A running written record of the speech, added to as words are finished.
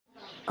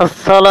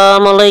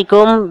আসসালামু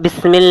আলাইকুম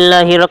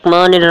বিসমিল্লাহির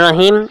রহমানির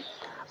রহিম।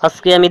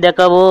 আজকে আমি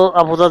দেখাবো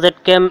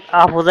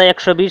আহুজা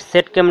 120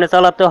 সেট কেমনে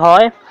চালাতে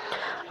হয়।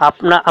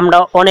 আমরা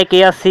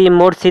অনেকেই আছি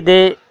মসজিদে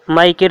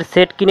মাইকের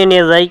সেট কিনে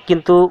নিয়ে যাই,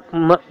 কিন্তু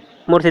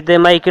মসজিদে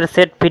মাইকের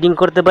সেট ফিটিং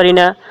করতে পারি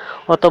না,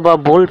 অথবা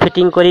ভুল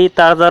ফিটিং করি,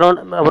 তার কারণ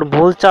আবার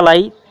ভুল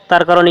চালাই,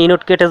 তার কারণে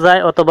ইউনিট কেটে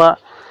যায় অথবা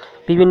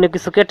বিভিন্ন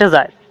কিছু কেটে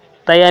যায়।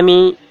 তাই আমি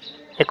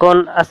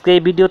আজকে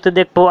এই ভিডিওতে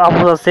দেখবো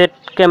আহুজা সেট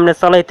কেমনে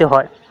চালাইতে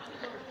হয়।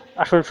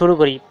 আসুন শুরু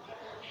করি।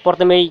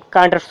 প্রথমে এই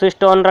কারেন্টের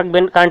সুইচটা অন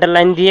রাখবেন কারেন্টের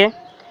লাইন দিয়ে।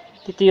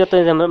 তৃতীয়ত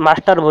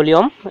মাস্টার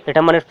ভলিউম,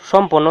 এটা মানে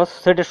সম্পূর্ণ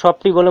সেটের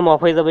সবটি ভলিউম অফ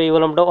হয়ে যাবে। এই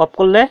ভলিউমটা অফ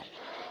করলে,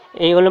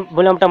 এই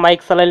ভলিউমটা মাইক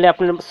চালাইলে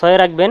আপনি 6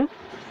 রাখবেন।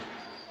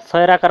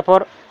 6 রাখার পর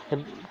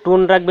টুন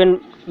রাখবেন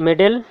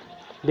মিডল,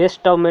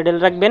 বেসটাও মিডল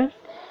রাখবেন।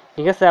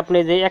 ঠিক আছে, আপনি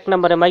যে 1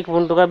 নম্বরে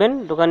মাইক্রোফোন ঢোকাবেন,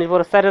 ঢোকানোর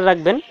পর 4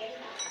 রাখবেন।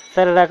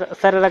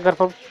 4 রাখার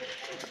পর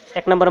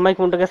 1 নম্বরে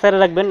মাইক্রোফোনটাকে 4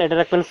 রাখবেন, এটা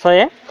রাখবেন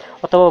 6,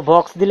 অথবা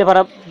বক্স দিলে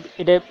ভাড়া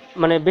এটা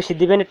মানে বেশি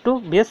দিবেন, একটু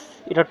বেশ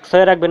এটা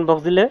 6 রাখবেন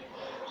বক্স দিলে,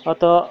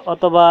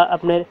 অথবা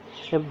আপনার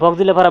বক্স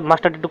দিলে ভাড়া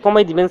মাস্টারটা একটু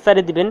কমাই দিবেন, 4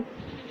 দিবেন,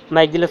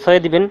 মাইক দিলে 6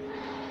 দিবেন।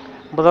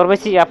 বোঝার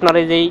পাইছি? আপনার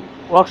এই যে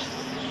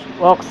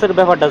অক্সের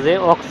ব্যাপারটা, যে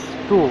অক্স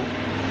 2,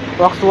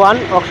 অক্স 1,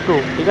 অক্স 2,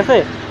 ঠিক আছে।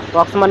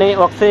 অক্স মানে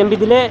অক্সে এমবি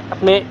দিলে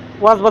আপনি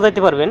ওয়াজ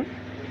বাজাইতে পারবেন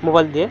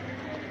মোবাইল দিয়ে,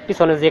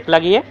 পিছনে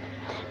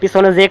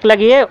জেক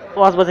লাগিয়ে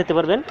ওয়াজ বাজাইতে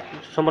পারবেন।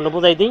 সম্পূর্ণ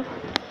বোঝাই দিই।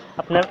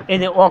 আপনার এই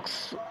যে অক্স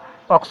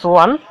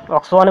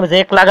 1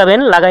 জেক লাগাবেন,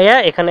 লাগাইয়া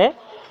এখানে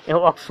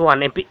অক্স 1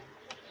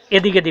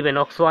 এদিকে দিবেন,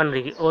 অক্স 1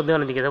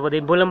 দিকে যাবো,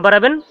 ভলিউম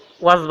বাড়াবেন,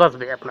 ওয়াজ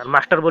বাজবে আপনার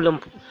মাস্টার ভলিউম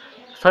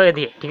 6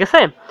 দিয়ে। ঠিক আছে,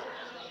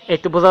 এই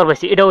তো বোঝার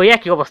পাইছি। এটা ওই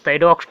একই অবস্থা,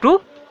 এটা অক্স 2,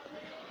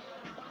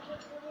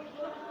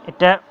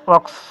 এটা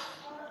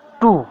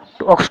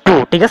অক্স 2,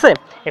 ঠিক আছে।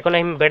 এখন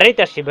আমি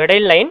ব্যাটারিতে আসছি।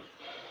 ব্যাটারির লাইন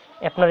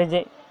আপনার এই যে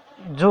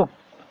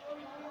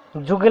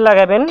যুগে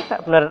লাগাবেন,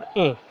 আপনার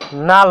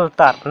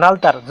নাল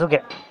তার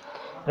যুগে,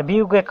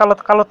 বিয়োগে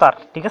কালো তার,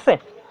 ঠিক আছে।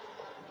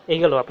 এই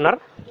গেল আপনার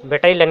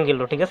ব্যাটারি লাইন গেল,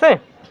 ঠিক আছে।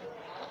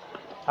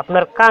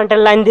 আপনার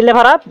কারেন্টের লাইন দিলে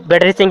ভাড়া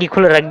ব্যাটারি চেঙ্গি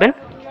খুলে রাখবেন।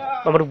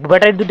 আমার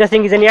ব্যাটারির দুইটা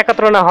চেঙ্গি যেন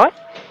একাত্র না হয়,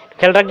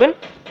 খেয়াল রাখবেন,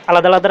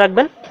 আলাদা আলাদা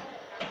রাখবেন।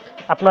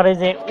 আপনার এই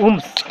যে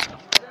উমস,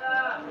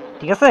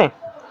 ঠিক আছে,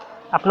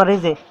 আপনার এই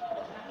যে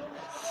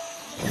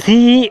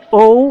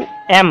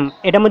COM,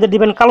 এটার মধ্যে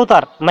দিবেন কালো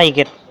তার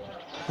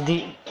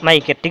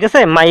মাইকের, ঠিক আছে।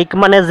 মাইক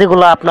মানে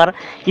যেগুলো আপনার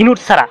ইউনিট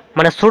ছাড়া,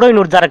 মানে ছোটো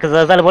ইউনিট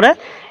যারা বলে,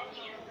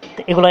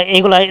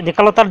 এইগুলা যে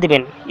কালো তার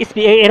দিবেন।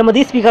 এর মধ্যে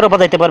স্পিকারও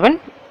বাজাইতে পারবেন,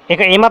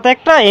 এই মাথা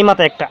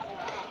একটা,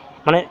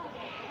 মানে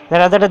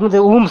যেটার মধ্যে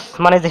উমস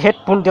মানে যে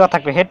হেডফোন দেওয়া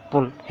থাকবে,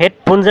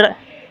 হেডফোন যেটা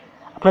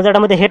আপনার,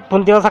 যেটার মধ্যে হেডফোন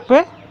দেওয়া থাকবে,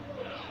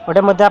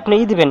 ওটার মধ্যে আপনি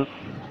দিবেন,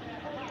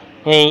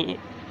 এই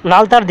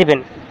লাল তার দিবেন,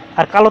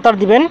 আর কালো তার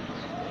দিবেন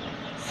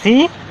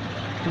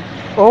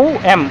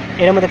COM,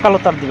 এর মধ্যে কালো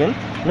তার দিবেন।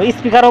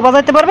 স্পিকারও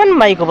বাজাইতে পারবেন,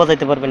 মাইকও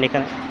বাজাইতে পারবেন।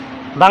 এখানে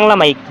বাংলা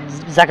মাইক,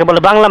 যাকে বলে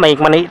বাংলা মাইক,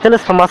 মানে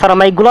টেলিস্ফর্মার ছাড়া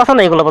মাইকগুলো আছে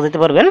না, এগুলো বাজাইতে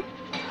পারবেন।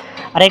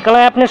 আর এই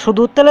কালায় আপনি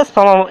শুধু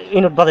টেলিস্ফর্মার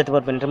ইউনিট বাজাইতে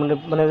পারবেন,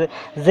 মানে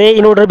যে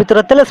ইউনিটের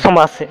ভিতরে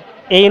টেলিস্ফর্মার আছে,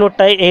 এই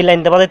ইউনিটটাই এই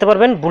লাইনটা বাজাইতে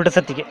পারবেন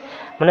ভোল্টেজের দিকে,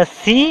 মানে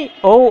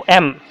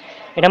COM,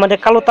 এটা মানে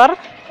কালো তার।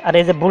 আর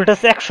এই যে ভোল্টেজ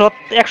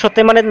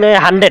 100 মানে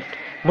 100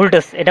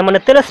 ভোল্টেজ, এটা মানে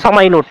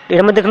টেলিস্ফর্মার ইউনিট।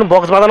 এর মধ্যে কোনো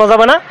বক্স বাজানো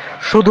যাবে না,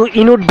 শুধু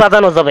ইউনিট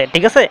বাজানো যাবে,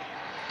 ঠিক আছে।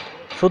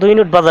 শুধু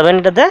ইউনিট বাজাবেন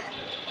এটাতে।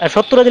 আর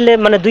 70 দিলে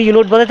মানে 2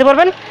 ইউনিট বাজাইতে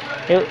পারবেন,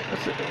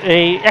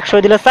 এই 100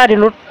 দিলে 4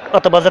 ইউনিট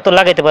অথবা যত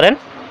লাগাইতে পারেন।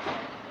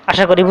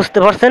 আশা করি বুঝতে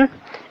পারছেন।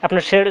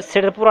 আপনার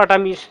সেটের পুরোটা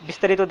আমি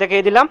বিস্তারিত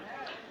দেখিয়ে দিলাম।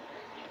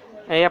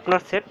 এই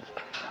আপনার সেট।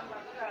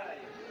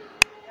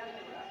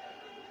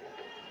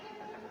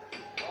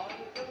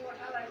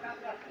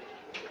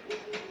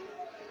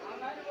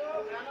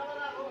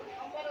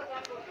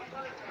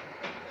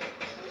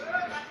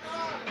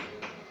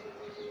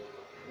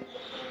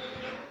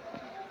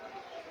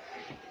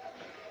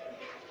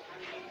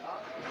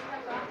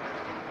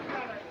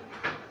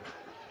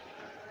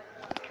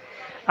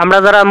 আমরা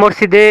যারা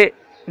মসজিদে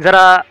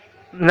যারা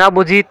না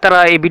বুঝি, তারা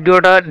এই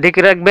ভিডিওটা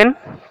দেখে রাখবেন,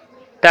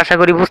 তা আশা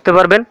করি বুঝতে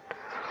পারবেন।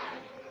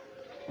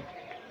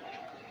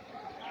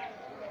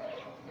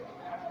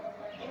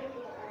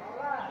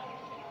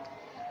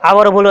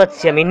 আবারও বলে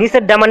যাচ্ছি আমি,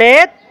 নিচের মানে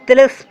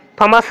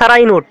টেলিস্ফর্মার সারা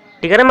ইউনিট,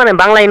 ঠিক আছে, মানে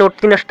বাংলা ইউনিট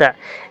 3টা।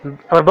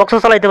 আবার বক্সও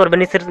চালাইতে পারবেন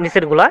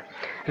নিচের গুলা,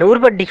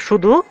 উপরের দিক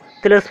শুধু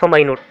টেলিস্ফর্মার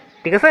ইউনিট,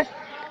 ঠিক আছে।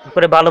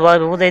 করে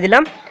ভালোভাবে বুঝাই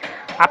দিলাম।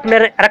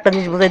 আপনার আরেকটা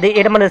জিনিস বুঝাই দিই,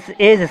 এটা মানে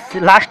এই যে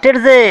লাস্টের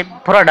যে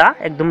ফোড়াটা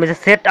একদম যে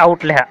সেট আউট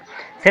লেখা,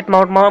 সেট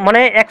আউট মানে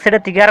এক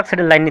সাইডের থেকে আরেক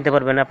সাইডের লাইন নিতে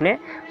পারবেন আপনি,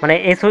 মানে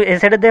এই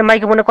সাইডে দিয়ে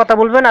মাইক্রোফোনে কথা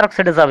বলবেন, আরেক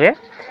সাইডে যাবে,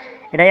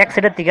 এটা এক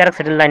সাইডের থেকে আরেক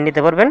সাইডের লাইন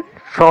নিতে পারবেন।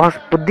 সহজ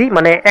বুদ্ধি,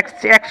 মানে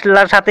এক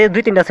সাথে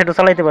 2-3টা সেটও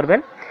চালাইতে পারবেন,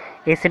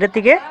 এই সাইডের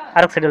থেকে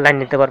আরেক সাইডের লাইন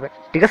নিতে পারবেন,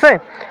 ঠিক আছে।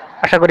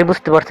 আশা করি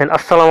বুঝতে পারছেন।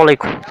 আসসালামু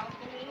আলাইকুম।